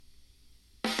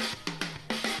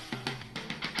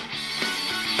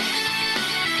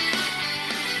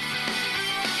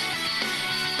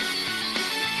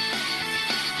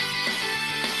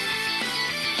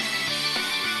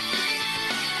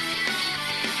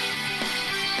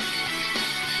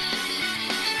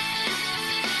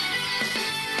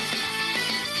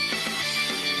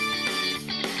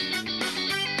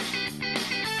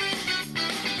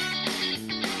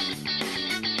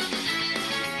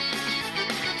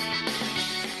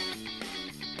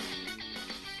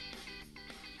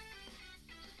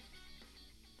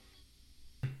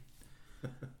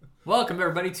Welcome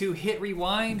everybody to Hit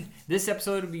Rewind. This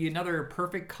episode will be another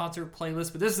perfect concert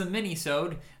playlist, but this is a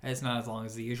mini-sode. It's not as long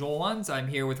as the usual ones. I'm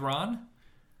here with Ron.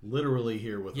 Literally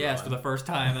here with Yes, Ron. for the first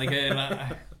time.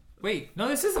 Wait, no,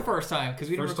 this is the first time because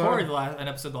we didn't record an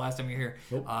episode the last time you were here.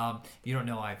 Nope. You don't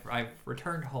know, I've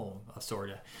returned home,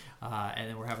 sorta, and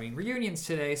then we're having reunions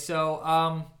today.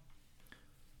 So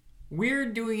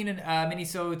we're doing a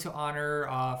mini-sode to honor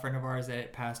a friend of ours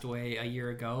that passed away a year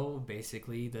ago.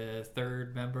 Basically, the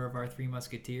third member of our Three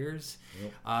Musketeers,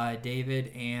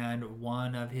 David, and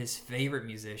one of his favorite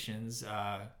musicians.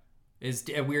 Is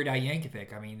Weird Al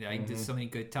Yankovic. I mean, I did so many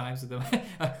good times with him.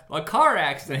 A car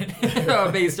accident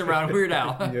based around Weird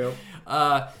Al.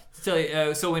 Yep.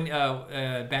 So when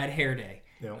Bad Hair Day,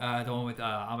 Yep. The one with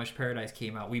Amish Paradise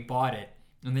came out, we bought it.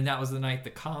 And then that was the night the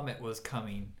Comet was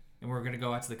coming. And we were going to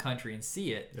go out to the country and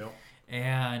see it. Yep.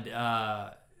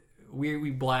 And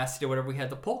we blasted whatever. We had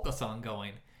the polka song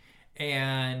going.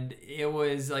 And it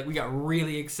was like we got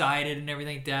really excited and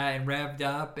everything like that and revved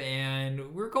up.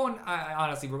 And we're going,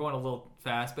 honestly, we're going a little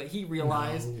fast. But he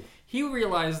realized,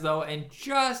 though, and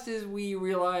just as we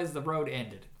realized, the road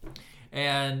ended.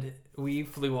 And we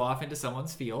flew off into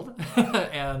someone's field.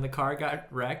 And the car got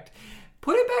wrecked.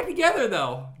 Put it back together,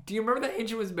 though. Do you remember that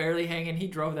engine was barely hanging? He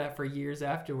drove that for years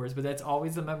afterwards, but that's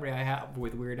always the memory I have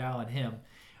with Weird Al and him.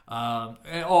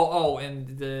 And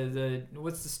the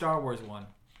what's the Star Wars one?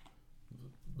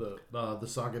 The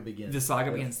Saga Begins. The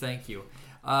Saga Begins. Thank you.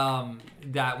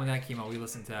 That when that came out, we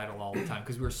listened to that all the time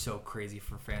because we were so crazy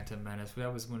for Phantom Menace.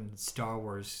 That was when Star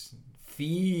Wars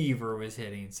fever was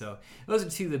hitting. So those are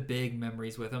two of the big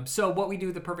memories with him. So what we do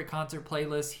with the Perfect Concert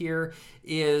playlist here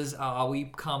is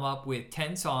we come up with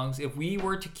 10 songs. If we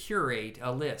were to curate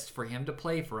a list for him to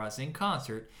play for us in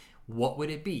concert, what would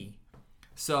it be?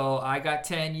 So I got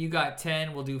 10, you got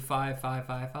 10. We'll do 5, 5,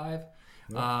 5, 5.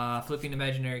 Yep. Flipping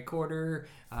imaginary quarter.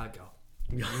 Go.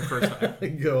 Your first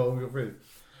one. Go for it.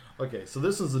 Okay, so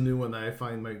this is a new one that I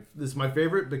find this is my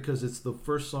favorite because it's the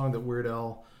first song that Weird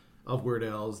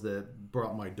Al's that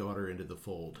brought my daughter into the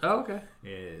fold. Oh, okay.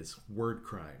 Is Word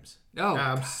Crimes. Oh,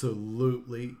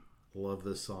 absolutely love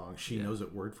this song. She knows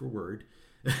it word for word.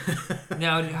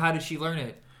 Now, how did she learn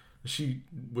it? She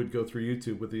would go through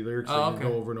YouTube with the lyrics and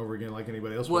go over and over again like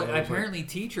anybody else would. Well, apparently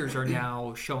teachers are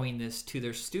now showing this to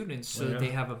their students so that they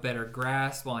have a better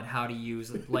grasp on how to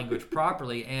use language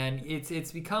properly. And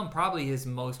it's become probably his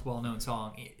most well-known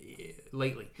song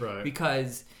lately. Right.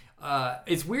 Because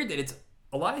it's weird that it's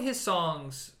a lot of his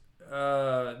songs,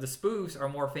 the spoofs are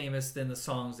more famous than the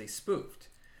songs they spoofed.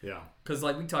 Yeah. Because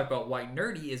like we talked about, White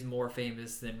Nerdy is more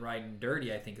famous than Riding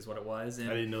Dirty, I think is what it was. And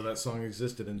I didn't know that song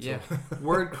existed until... Yeah.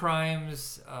 Word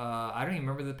Crimes, I don't even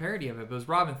remember the parody of it, but it was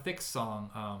Robin Thicke's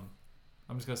song.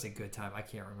 I'm just going to say Good Time. I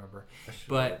can't remember.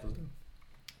 But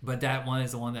that one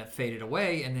is the one that faded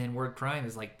away, and then Word Crime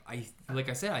is like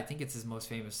I said, I think it's his most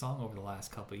famous song over the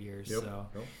last couple of years. Yep. So,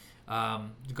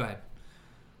 go ahead.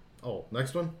 Oh,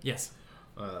 next one? Yes.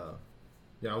 I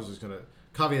was just going to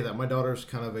caveat that. My daughter's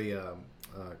kind of a...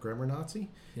 grammar Nazi,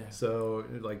 so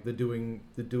like doing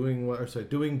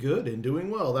good and doing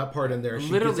well, that part in there, she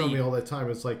gets on me all the time.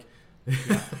 It's like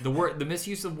the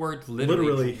misuse of words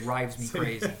literally drives me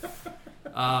crazy.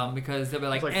 Because they'll be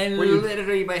like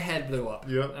literally my head blew up.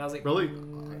 Yeah, and I was like, really?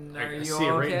 Are you see okay?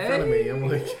 it right in front of me. I'm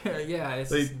like, yeah,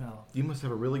 no. You must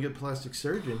have a really good plastic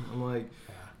surgeon. I'm like,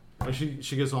 and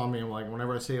she gets on me. I'm like,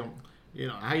 whenever I say,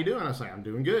 how you doing? I was like, I'm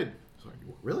doing good. It's like,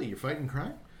 really? You're fighting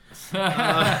crime?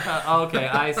 Okay,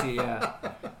 I see. Yeah.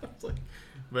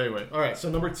 But anyway, all right. So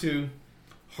number 2,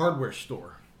 Hardware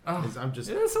Store. Oh, I'm just.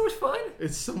 It's so much fun.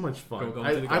 It's so much fun.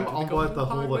 I'm all about the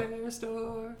whole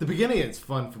store. The beginning. It's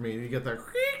fun for me. You get that.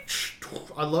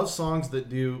 I love songs that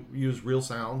do use real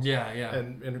sounds. Yeah.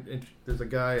 And there's a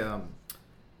guy,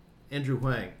 Andrew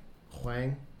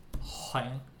Huang.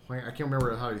 I can't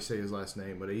remember how you say his last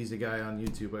name, but he's a guy on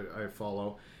YouTube I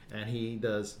follow, and he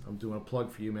does. I'm doing a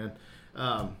plug for you, man.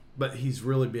 But he's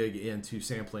really big into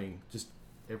sampling just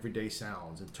everyday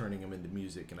sounds and turning them into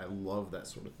music, and I love that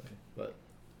sort of thing. But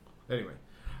anyway,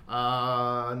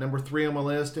 number 3 on my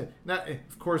list. Now,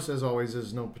 of course, as always,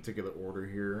 there's no particular order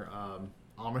here.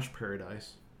 Amish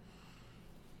Paradise.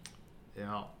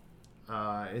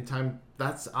 In time,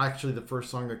 that's actually the first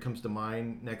song that comes to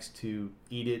mind next to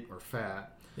Eat It or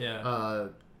Fat. Yeah.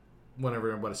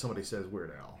 Whenever somebody says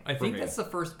Weird Al. I think that's the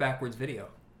first backwards video.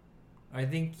 I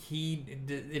think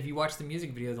if you watch the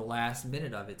music video, the last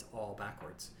minute of it's all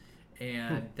backwards.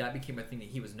 And that became a thing that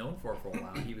he was known for a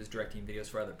while. He was directing videos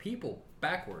for other people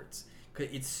backwards. Cause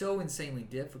it's so insanely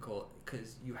difficult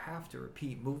because you have to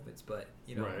repeat movements, but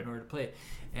in order to play it.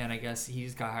 And I guess he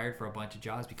just got hired for a bunch of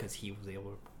jobs because he was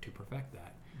able to perfect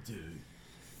that. Dude.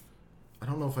 I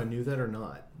don't know if I knew that or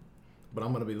not, but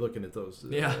I'm going to be looking at those.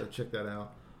 Check that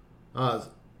out.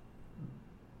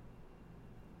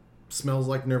 Smells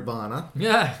Like Nirvana.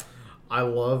 Yeah. I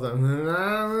love them. And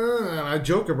I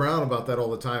joke around about that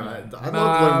all the time. I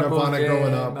loved Nirvana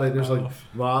growing up, but there's like,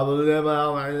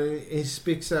 he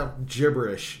speaks out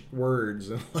gibberish words.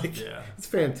 And it's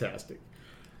fantastic.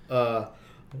 One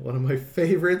of my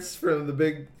favorites from the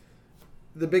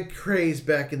big craze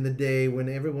back in the day when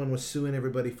everyone was suing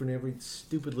everybody for every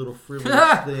stupid little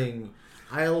frivolous thing.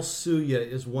 I'll Sue Ya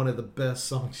is one of the best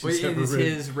songs she's ever written.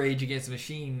 His Rage Against the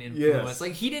Machine influence. Yes.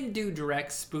 Like, he didn't do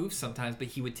direct spoofs sometimes, but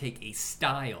he would take a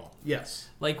style. Yes.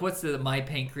 Like, what's My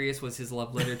Pancreas was his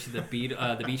love letter to the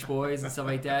Beach Boys and stuff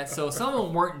like that. So some of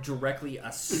them weren't directly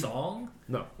a song.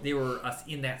 No. They were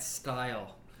in that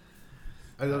style.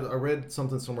 I read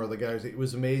something somewhere. The guy, it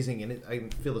was amazing, and I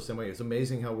feel the same way. It's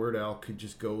amazing how Weird Al could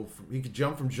just he could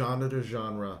jump from genre to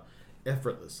genre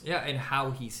effortlessly. Yeah, and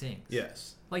how he sings.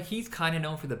 Yes. Like, he's kind of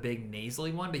known for the big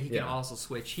nasally one, but he can also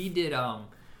switch. He did A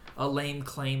Lame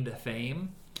Claim to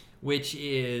Fame, which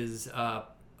is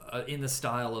in the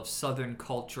style of Southern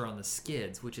Culture on the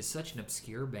Skids, which is such an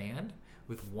obscure band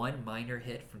with one minor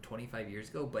hit from 25 years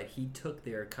ago, but he took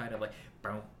their kind of like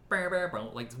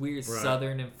weird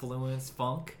Southern influence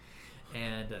funk,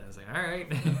 and I was like, all right.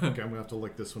 Okay, I'm going to have to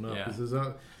look this one up. Yeah. This is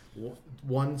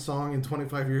one song in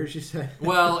 25 years, you said?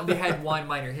 Well, they had one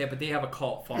minor hit, but they have a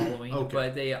cult following.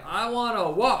 Okay. But I want to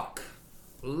walk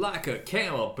like a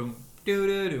camel. Boom,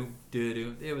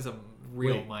 doo-doo-doo. It was a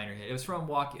real minor hit. It was from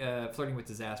Flirting with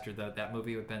Disaster, that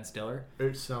movie with Ben Stiller.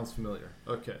 It sounds familiar.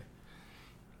 Okay.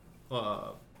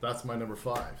 That's my number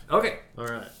 5. Okay. All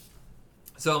right.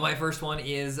 So my first one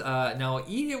is, now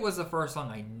Eat It was the first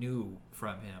song I knew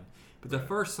from him. But the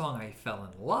first song I fell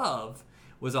in love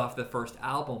was off the first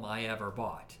album I ever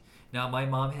bought. Now, my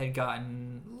mom had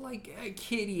gotten,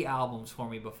 kiddie albums for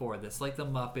me before this, like the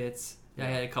Muppets. I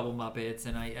had a couple Muppets,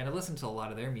 and I listened to a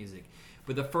lot of their music.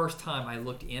 But the first time I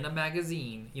looked in a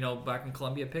magazine, back in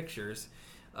Columbia Pictures,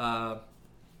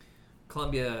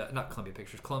 Columbia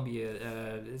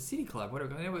CD Club,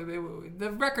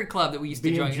 the record club that we used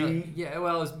to join. It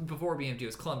was before BMG. It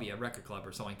was Columbia Record Club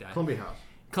or something like that. Columbia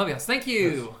House. Thank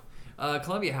you. Yes.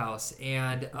 Columbia House.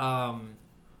 And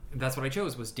that's what I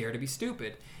chose, was Dare to Be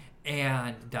Stupid.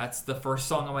 And that's the first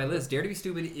song on my list. Dare to Be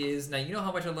Stupid is, now you know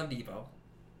how much I love Devo.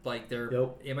 Like, they're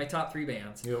in my top 3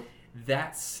 bands. Yep.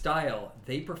 That style,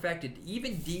 they perfected.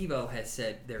 Even Devo has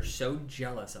said they're so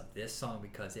jealous of this song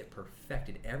because it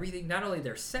perfected everything. Not only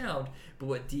their sound, but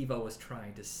what Devo was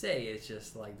trying to say. It's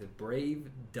just like the brave,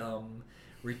 dumb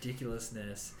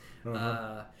ridiculousness.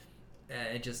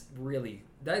 And just really,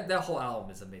 that whole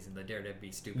album is amazing. The Dare to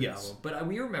Be Stupid album. But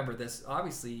we remember this,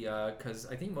 obviously, because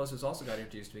I think most of us also got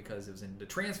introduced because it was in the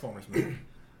Transformers movie.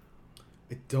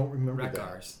 I don't remember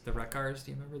Wreck-Cars. The Wreck-Cars,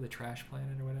 do you remember? The Trash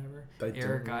Planet or whatever?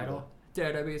 Eric Idle.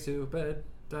 Dare to Be Stupid.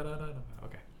 Da-da-da-da.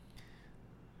 Okay.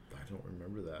 I don't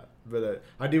remember that. But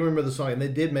I do remember the song, and they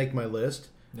did make my list,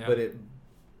 but it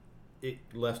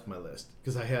left my list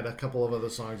because I had a couple of other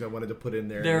songs I wanted to put in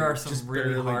there. There are some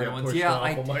really hard ones. Yeah,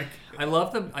 I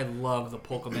love them. I love the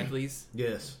polka medleys.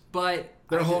 Yes, but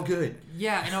they're all good.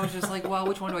 Yeah, and I was just like, well,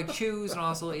 which one do I choose? And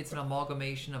also, it's an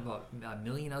amalgamation of a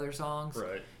million other songs.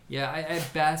 Right. Yeah,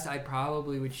 at best, I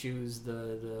probably would choose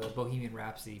the Bohemian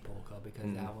Rhapsody polka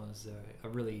because that was a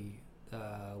really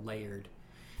layered.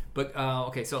 But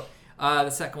okay, so the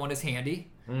second one is Handy.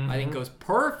 I think goes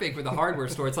perfect with the hardware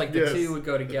store. It's like the two would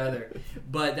go together.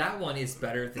 But that one is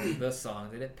better than the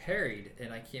song that it parried.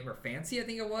 And I can't remember. Fancy, I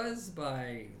think it was,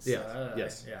 by...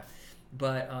 Yes. Yeah.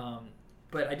 But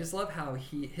I just love how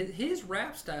his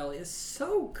rap style is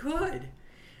so good.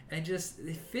 And just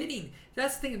fitting.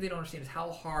 That's the thing that they don't understand is how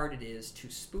hard it is to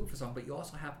spoof a song. But you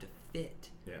also have to fit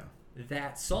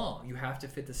that song. You have to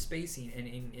fit the spacing. And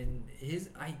in his...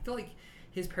 I feel like...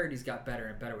 his parodies got better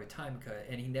and better with time,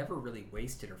 and he never really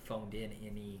wasted or phoned in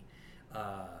any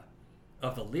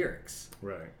of the lyrics.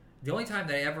 Right. The only time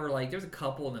that I ever, there's a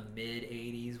couple in the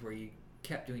mid-'80s where he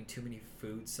kept doing too many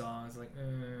food songs,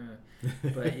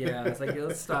 but yeah, it's like,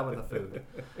 let's stop with the food.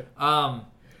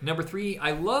 Number 3,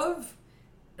 I love,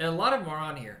 and a lot of them are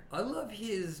on here, I love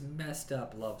his messed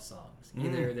up love songs.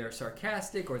 Either they're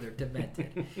sarcastic or they're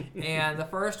demented. And the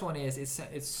first one is,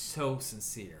 it's so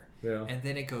sincere. Yeah. And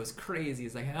then it goes crazy.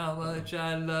 It's like, how much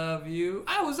I love you.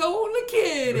 I was only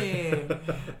kidding.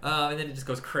 And then it just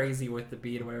goes crazy with the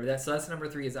beat or whatever. So that's number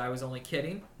 3 is I Was Only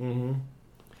Kidding. Mm-hmm.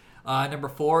 Number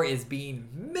 4 is being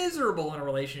miserable in a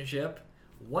relationship.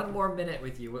 One More Minute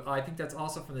with You. I think that's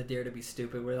also from the Dare to Be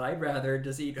Stupid, where I'd rather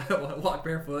just walk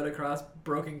barefoot across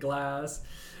broken glass.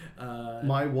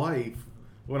 My wife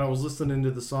when I was listening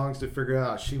to the songs to figure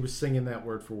out she was singing that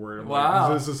word for word. I'm wow.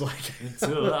 Like, this is like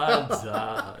until I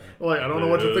die. Like I don't know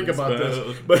what to think about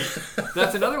this, but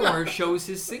that's another one where it shows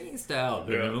his singing style.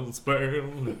 Yeah.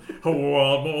 Spend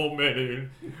one more minute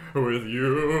with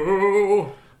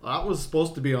you. That was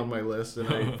supposed to be on my list, and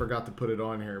I forgot to put it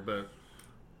on here. But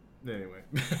anyway.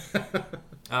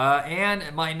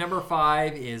 And my number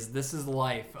 5 is This Is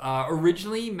Life.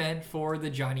 Originally meant for the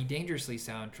Johnny Dangerously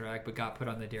soundtrack, but got put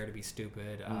on the Dare to Be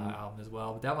Stupid album as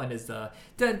well. But that one is the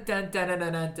dun dun dun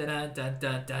dun dun dun dun dun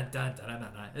dun dun dun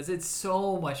dun. It's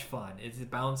so much fun. It's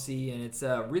bouncy and it's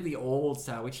a really old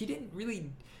style, which he didn't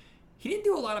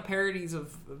do a lot of parodies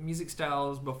of music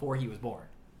styles before he was born.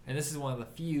 And this is one of the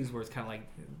few where it's kind of like,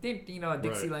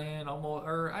 Dixieland almost,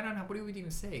 or I don't know, what do we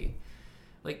even say?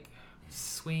 Like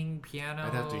swing piano.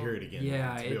 I'd have to hear it again.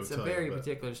 Yeah, it's a very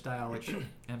particular style, which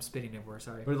I'm spitting everywhere.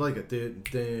 Sorry. But like like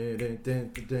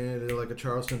a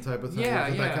Charleston type of thing. Yeah,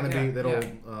 that kind of beat. That old,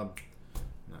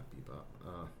 not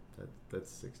bebop.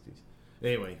 That's 60s.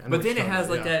 Anyway, but then it has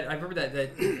like that. I remember that.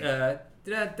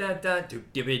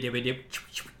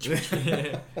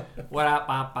 What up,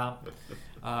 bop, bop.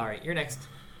 All right, you're next.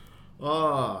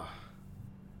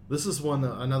 This is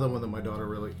another one that my daughter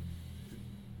really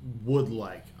would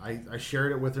like. I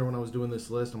shared it with her when I was doing this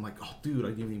list. I'm like, oh, dude, I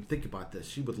didn't even think about this.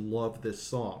 She would love this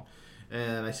song.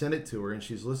 And I sent it to her, and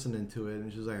she's listening to it,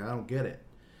 and she's like, I don't get it.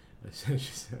 I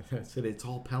said, it's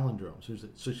all palindromes.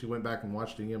 So she went back and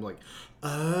watched it, and I'm like,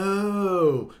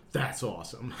 oh, that's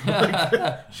awesome.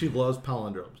 She loves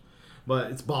palindromes.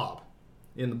 But it's Bob.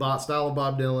 In the style of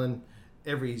Bob Dylan,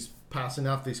 he's passing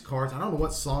out these cards. I don't know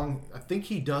what song. I think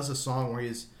he does a song where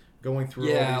he's going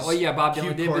through all these Bob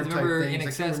Dylan did. But remember, In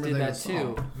Excess did that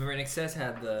too. Remember, In Excess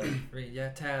had the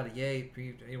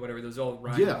whatever those old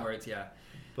rhyming words. Yeah.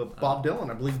 But Bob Dylan,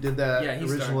 I believe, did that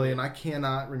originally, and I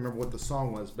cannot remember what the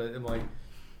song was. But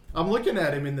I'm looking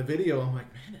at him in the video. I'm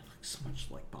like, man, it looks so much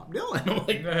like Bob Dylan. I'm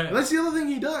like, and that's the other thing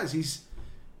he does.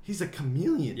 He's a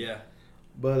chameleon. Yeah.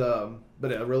 But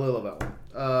yeah, I really love that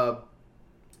one.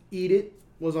 Eat It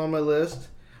was on my list.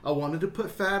 I wanted to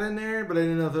put Fat in there, but I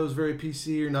didn't know if that was very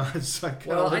PC or not, so I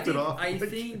kind of looked it off. I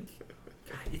think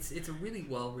it's a really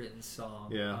well written song.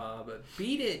 Yeah. But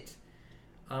Beat It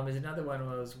is another one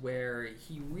where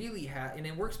he really had, and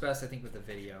it works best I think with the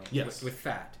video. Yes. With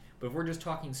Fat. But if we're just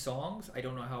talking songs, I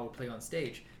don't know how it would play on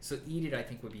stage. So Eat It I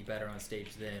think would be better on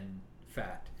stage than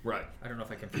Fat. Right. I don't know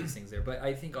if I can fix things there, but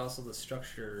I think also the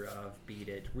structure of Beat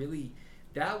It really,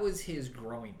 that was his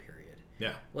growing period.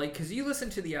 Yeah. Like, because you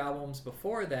listen to the albums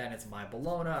before that, and it's My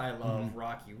Bologna, I love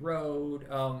Rocky Road.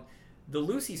 The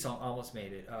Lucy song almost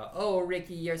made it. Oh,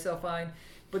 Ricky, you're so fine.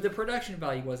 But the production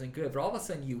value wasn't good. But all of a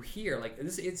sudden you hear, like,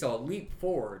 it's a leap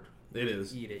forward. It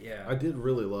is. Eat It, yeah. I did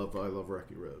really love I Love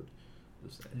Rocky Road.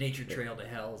 Nature Trail to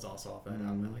Hell is also off that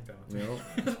album. I like that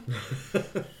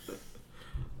one.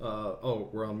 Yeah.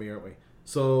 We're on me, aren't we?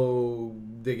 So,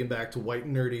 digging back to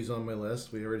White Nerdy's on my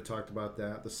list. We already talked about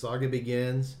that. The Saga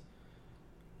Begins.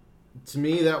 To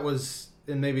me, that was,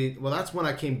 and that's when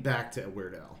I came back to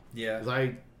Weird Al. Yeah. Because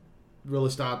I really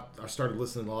stopped. I started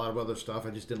listening to a lot of other stuff. I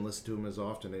just didn't listen to him as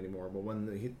often anymore. But when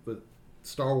the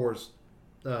Star Wars,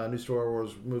 new Star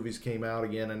Wars movies came out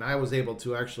again, and I was able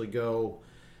to actually go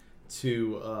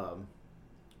to,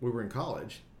 we were in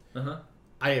college. Uh-huh.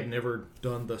 I have never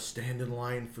done the stand in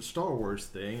line for Star Wars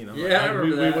thing. Yeah, I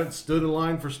remember that. We stood in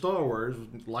line for Star Wars,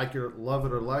 love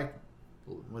it or like.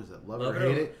 What is that? Love it or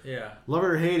hate it? Yeah. Love it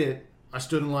or hate it. I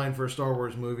stood in line for a Star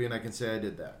Wars movie, and I can say I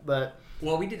did that. But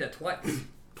we did that twice.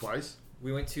 Twice?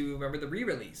 We went to, remember the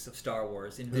re-release of Star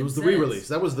Wars in It was the re-release.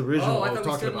 That was the original I was talking about. I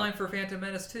thought we stood in line for Phantom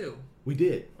Menace too. We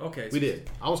did. Okay. We did.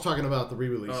 I was talking about the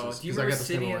re-releases. Oh, do you remember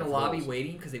sitting in the lobby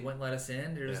waiting because they wouldn't let us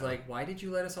in? They're just like, why did you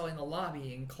let us all in the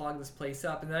lobby and clog this place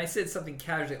up? And then I said something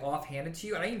casually offhanded to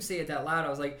you, and I didn't even say it that loud. I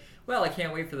was like, well, I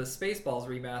can't wait for the Spaceballs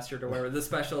remastered or whatever, the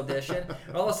special edition.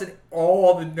 And all of a sudden,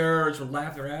 all the nerds were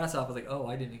laughing their ass off. I was like, oh,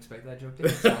 I didn't expect that joke.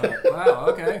 So like, wow,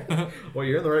 okay. Well,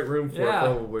 you're in the right room for it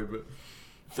probably, but...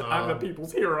 So I'm the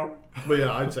people's hero. But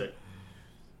yeah, I'd say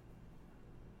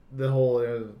the whole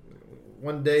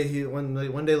one day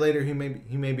later he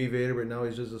may be Vader, but now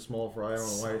he's just a small fry. I don't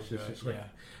know why. It's just like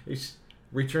he's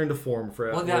returned to form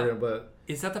for but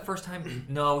is that the first time?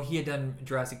 No, he had done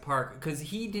Jurassic Park because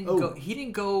he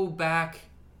didn't go back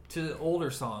to the older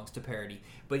songs to parody,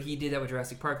 but he did that with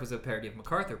Jurassic Park. Was a parody of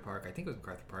MacArthur Park. I think it was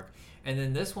MacArthur Park, and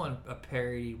then this one a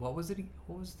parody. What was it?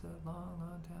 What was the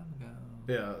long time ago?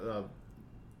 Yeah.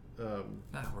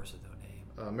 Not Horse with No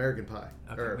Name. American Pie.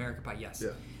 Okay, American Pie, yes.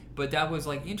 Yeah. But that was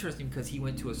like interesting because he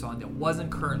went to a song that wasn't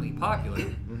currently popular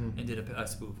and did a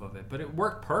spoof of it. But it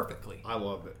worked perfectly. I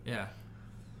loved it. Yeah.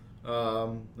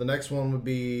 The next one would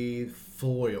be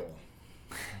Foil.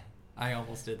 I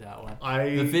almost did that one.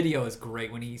 The video is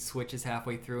great when he switches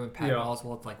halfway through and Patton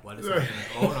Oswalt's like, what is happening?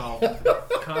 Oh no.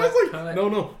 Cut.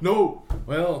 No.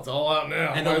 Well, it's all out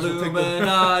now. And the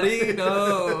Illuminati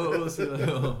knows.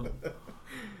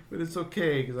 But it's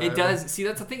okay. It does. See,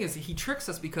 that's the thing is he tricks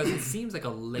us because it seems like a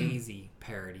lazy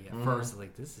parody at first.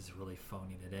 Like, this is really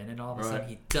phoning it in. And all of a sudden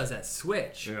he does that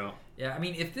switch. Yeah, I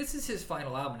mean, if this is his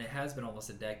final album, and it has been almost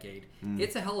a decade,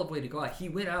 it's a hell of a way to go out. He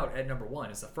went out at number 1.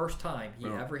 It's the first time he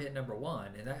ever hit number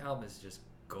 1, and that album is just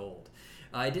gold.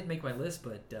 I didn't make my list,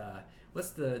 but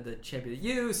what's the champion?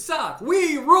 You suck,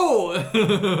 we rule!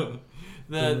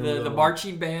 the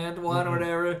marching band one or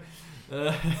whatever.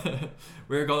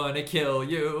 We're going to kill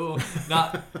you.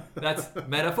 That's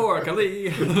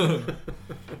metaphorically.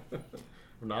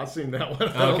 I've not seen that one.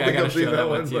 Okay, I gotta show that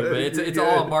one too. But it's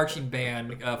all a marching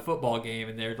band football game,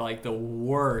 and they're like the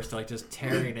worst, like just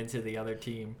tearing into the other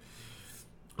team.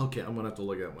 Okay, I'm gonna have to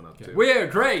look that one up too. We're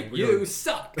great. You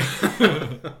suck.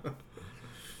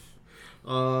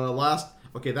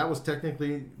 Okay, that was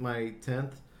technically my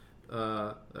 10th.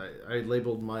 I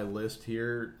labeled my list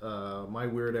here my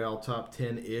Weird Al top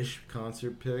 10-ish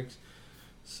concert picks.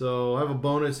 So I have a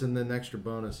bonus and then extra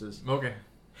bonuses. Okay.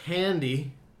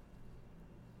 Handy.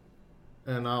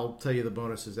 And I'll tell you the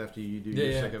bonuses after you do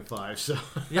your second 5. So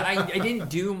yeah, I didn't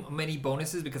do many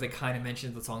bonuses because I kind of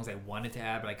mentioned the songs I wanted to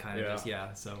add, but I kind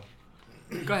of so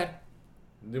go ahead.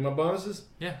 Do my bonuses?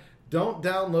 Yeah. Don't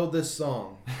download this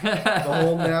song. The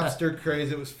whole Napster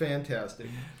craze, it was fantastic.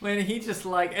 When he just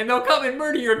like, and they'll come and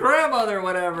murder your grandmother or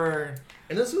whatever.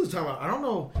 And this was talking about, I don't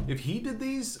know if he did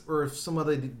these or if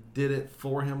somebody did it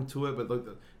for him to it, but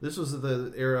look, this was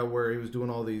the era where he was doing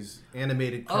all these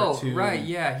animated cartoons. Oh, right,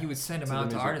 yeah. He would send them out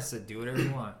to artists that do whatever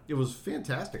you want. It was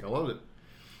fantastic. I loved it.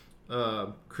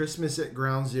 Christmas at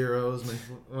Ground Zero is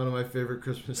one of my favorite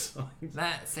Christmas songs.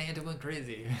 That Santa went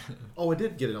crazy. Oh, I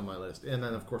did get it on my list. And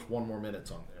then, of course, One More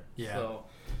Minute's on there. Yeah. So,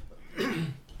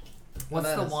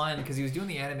 what's the one? Because he was doing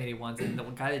the animated ones, and the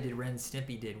guy that did Ren and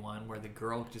Stimpy did one where the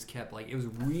girl just kept, like, it was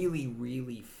really,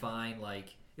 really fine.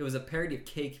 Like, it was a parody of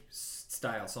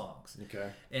Cake-style songs.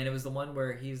 Okay. And it was the one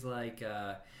where he's like,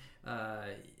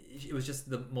 it was just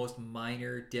the most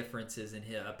minor differences in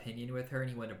his opinion with her, and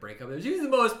he wanted to break up. She's the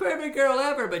most perfect girl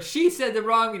ever, but she said the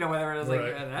wrong, whatever. And I was like,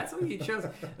 that's what he chose.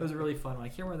 It was a really fun one. I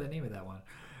can't remember the name of that one.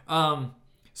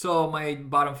 So my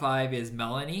bottom 5 is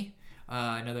Melanie.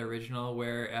 Another original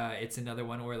where it's another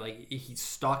one where like he's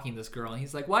stalking this girl and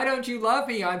he's like, why don't you love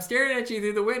me? I'm staring at you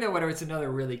through the window. Whatever. It's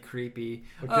another really creepy.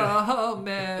 Okay. Oh,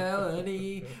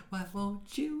 Melanie, why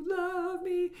won't you love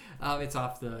me? It's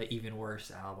off the Even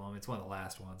Worse album. It's one of the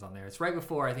last ones on there. It's right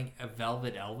before I think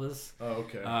Velvet Elvis. Oh,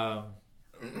 okay.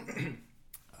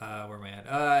 Where am I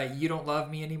at? You Don't Love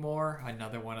Me Anymore.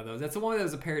 Another one of those. That's the one that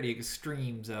was a parody of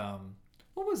Extremes.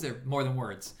 What was there? More Than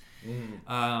Words.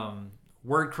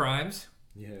 Word Crimes.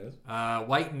 Yes.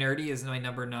 White Nerdy is my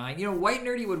number 9. White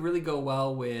Nerdy would really go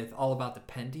well with All About the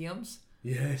Pentiums.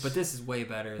 Yes. But this is way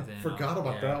better than... Forgot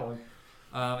about that one.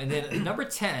 And then number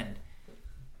 10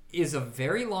 is a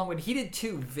very long-winded... He did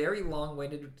 2 very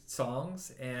long-winded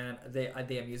songs, and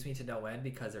they amuse me to no end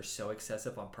because they're so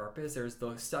excessive on purpose. There's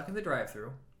the Stuck in the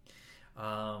Drive-Thru,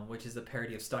 which is a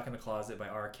parody of Stuck in the Closet by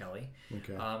R. Kelly.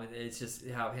 Okay. It's just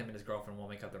how him and his girlfriend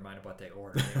won't make up their mind about they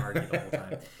order. They argue the whole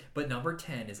time. But number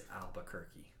 10 is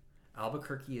Albuquerque.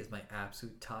 Albuquerque is my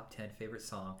absolute top 10 favorite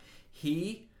song.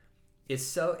 He is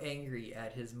so angry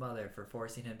at his mother for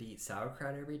forcing him to eat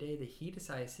sauerkraut every day that he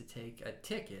decides to take a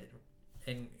ticket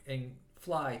and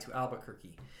fly to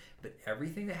Albuquerque. But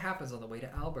everything that happens on the way to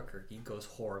Albuquerque goes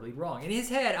horribly wrong. In his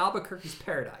head, Albuquerque's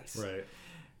paradise. Right.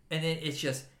 And then it's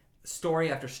just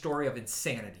story after story of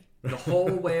insanity the whole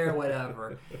way or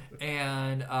whatever.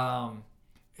 And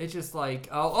it's just like,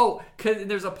 because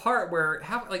there's a part where,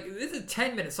 this is a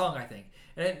 10-minute song, I think.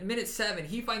 And at minute 7,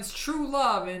 he finds true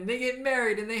love, and they get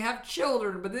married, and they have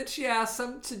children. But then she asks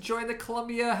him to join the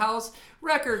Columbia House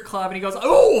Record Club, and he goes,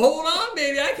 "Oh, hold on,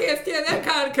 baby, I can't stand that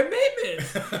kind of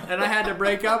commitment." And I had to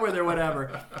break up with her,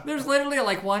 whatever. There's literally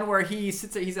like one where he's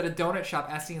at a donut shop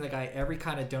asking the guy every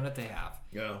kind of donut they have,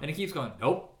 and he keeps going,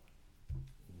 "Nope,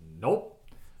 nope,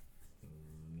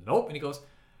 nope," and he goes,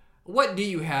 "What do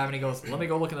you have?" And he goes, "Let me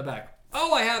go look in the back."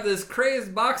 "Oh, I have this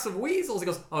crazed box of weasels." He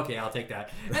goes, "Okay, I'll take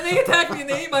that." And they attack me and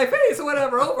they eat my face or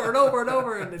whatever, over and over and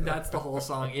over. And then that's the whole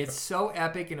song. It's so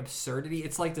epic in absurdity.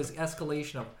 It's like this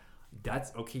escalation of,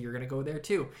 that's okay, you're going to go there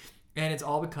too. And it's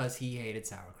all because he hated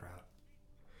sauerkraut.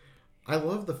 I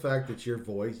love the fact that your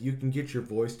voice, you can get your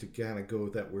voice to kind of go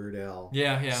with that Weird Al.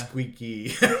 Yeah.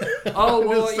 Squeaky. Oh,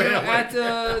 well, at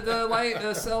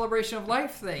the Celebration of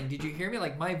Life thing, did you hear me?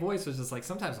 Like, my voice was just like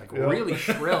sometimes like really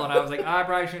shrill, and I was like, I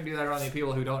probably shouldn't do that around the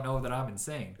people who don't know that I'm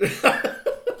insane.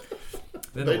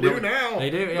 They do now. They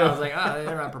do. Yeah, I was like,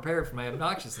 they're not prepared for my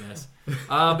obnoxiousness.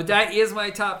 But that is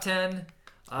my top 10.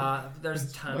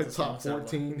 There's tons my of top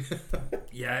 14.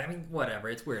 Yeah, I mean, whatever.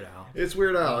 It's Weird Al. It's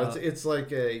Weird Al. It's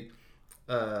like a.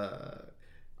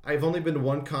 I've only been to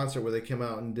one concert where they came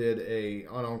out and did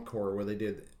an encore where they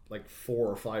did like 4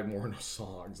 or 5 more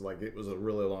songs. Like it was a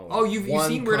really long one. Oh, you've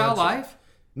seen Weird Al live?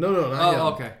 No, not yet. Oh,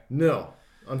 okay. No,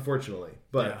 unfortunately.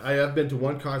 But I have been to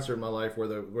one concert in my life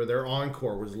where their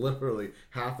encore was literally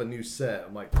half a new set.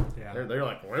 I'm like, they're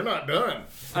like, we're not done.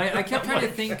 I kept trying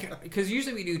to think, because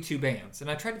usually we do 2 bands, and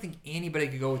I tried to think anybody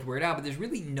could go with Weird Al, but there's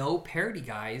really no parody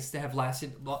guys that have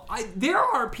lasted. Well, there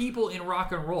are people in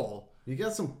rock and roll. You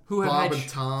got some who Bob and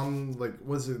Tom, like,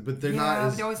 was it? But they're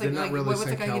not. They're not really what's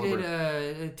the same the guy caliber.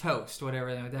 who did Toast,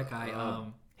 whatever that guy,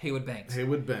 Haywood Banks.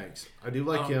 Haywood Banks. I do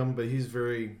like him, but he's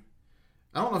very.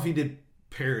 I don't know if he did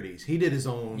parodies. He did his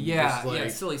own.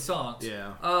 Silly songs.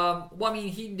 Yeah. Well, I mean,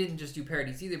 he didn't just do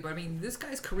parodies either, but I mean, this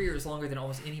guy's career is longer than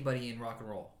almost anybody in rock and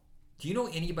roll. Do you know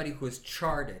anybody who has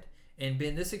charted and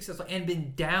been this successful and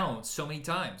been down so many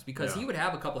times? Because he would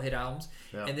have a couple hit albums,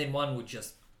 and then one would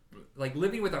just. Like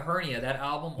Living with a Hernia, that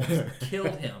album almost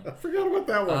killed him. I forgot about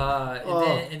that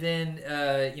one. And then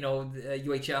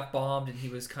UHF bombed, and he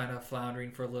was kind of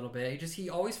floundering for a little bit. He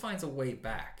always finds a way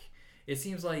back. It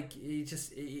seems like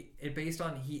it based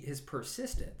on his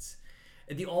persistence.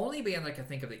 And the only band I can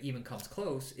think of that even comes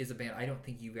close is a band I don't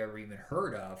think you've ever even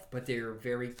heard of, but they're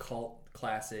very cult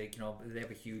classic. They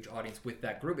have a huge audience with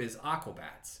that group. Is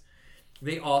Aquabats.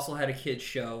 They also had a kids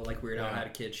show, like Weird Al had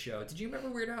a kids show. Did you remember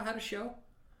Weird Al had a show?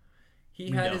 He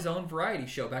had his own variety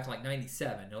show back in like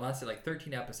 97. It lasted like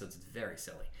 13 episodes. It's very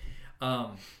silly.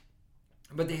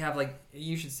 But they have like, have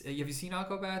you seen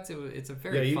Aquabats? It's a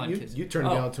very fun kids. You turned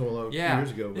it down to a few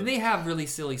years ago. But. And they have really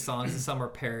silly songs, and some are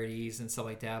parodies and stuff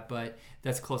like that. But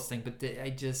that's the closest thing. But I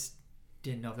just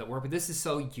didn't know if that worked. But this is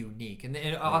so unique. And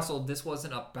also, this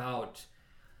wasn't about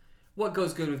what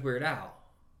goes good with Weird Al.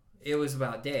 It was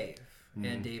about Dave.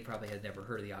 And Dave probably had never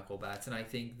heard of the Aquabats. And I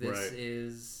think this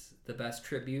is the best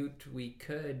tribute we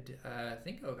could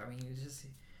think of. I mean, it's just...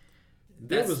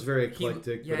 Dave was very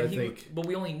eclectic, But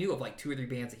we only knew of like 2 or 3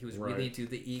 bands that he was really into.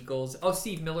 The Eagles. Oh,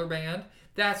 Steve Miller Band.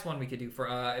 That's one we could do for...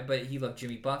 but he loved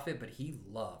Jimmy Buffett, but he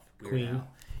loved Weird Al.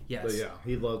 Yes. But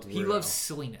he loved Weird Al. He loved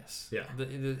silliness. Yeah.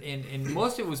 And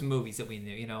most of it was movies that we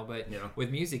knew, But with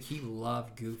music, he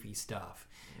loved goofy stuff.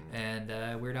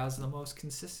 And Weird Al's the most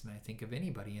consistent, I think, of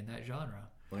anybody in that genre.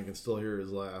 I can still hear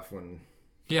his laugh when...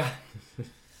 Yeah.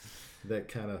 That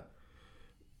kind of...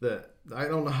 I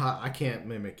don't know how... I can't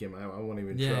mimic him. I won't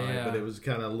even try. Yeah. But it was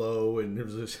kind of low, and it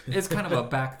was just... It's kind of a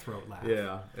back throat laugh.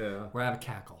 Yeah. Where I have a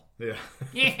cackle. Yeah.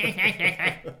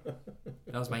 That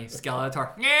was my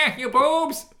Skeletor. Yeah, you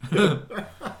boobs!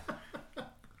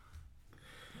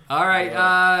 All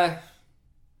right.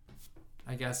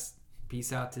 I guess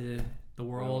peace out to the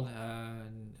world.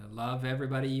 Love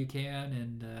everybody you can.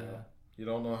 And you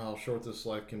don't know how short this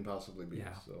life can possibly be.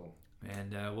 Yeah. So...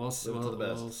 And we'll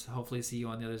hopefully see you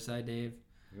on the other side, Dave.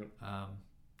 Yep.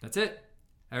 That's it.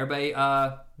 Everybody,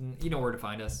 you know where to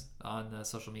find us on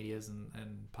social medias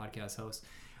and podcast hosts.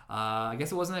 I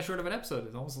guess it wasn't that short of an episode.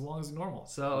 It's almost as long as normal.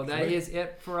 So that is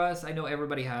it for us. I know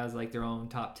everybody has like their own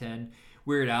top 10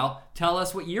 Weird Al. Tell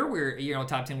us what your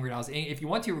top 10 Weird Al's. If you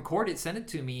want to record it, send it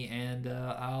to me, and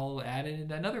I'll add it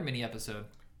in another mini episode.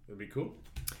 That'd be cool.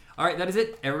 All right, that is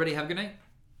it. Everybody have a good night.